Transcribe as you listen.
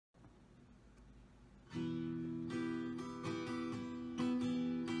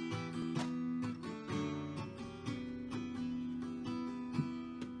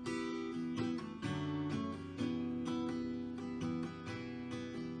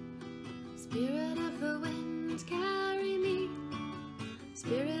Spirit of the wind, carry me.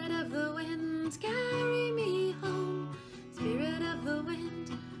 Spirit of the wind, carry me home. Spirit of the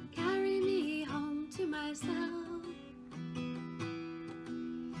wind, carry me home to myself.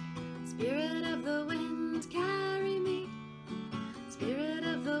 Spirit of the wind, carry me. Spirit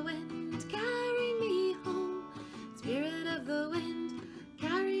of the wind, carry me home. Spirit of the wind,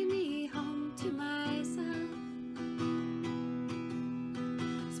 carry me home to myself.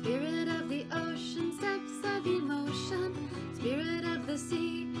 Spirit of the ocean, steps of emotion. Spirit of the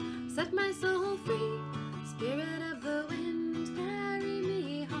sea, set my soul free. Spirit of the wind, carry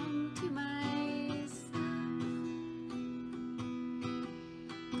me home to myself.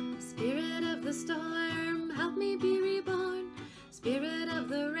 Spirit of the storm, help me be reborn. Spirit of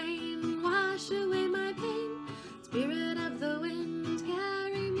the rain,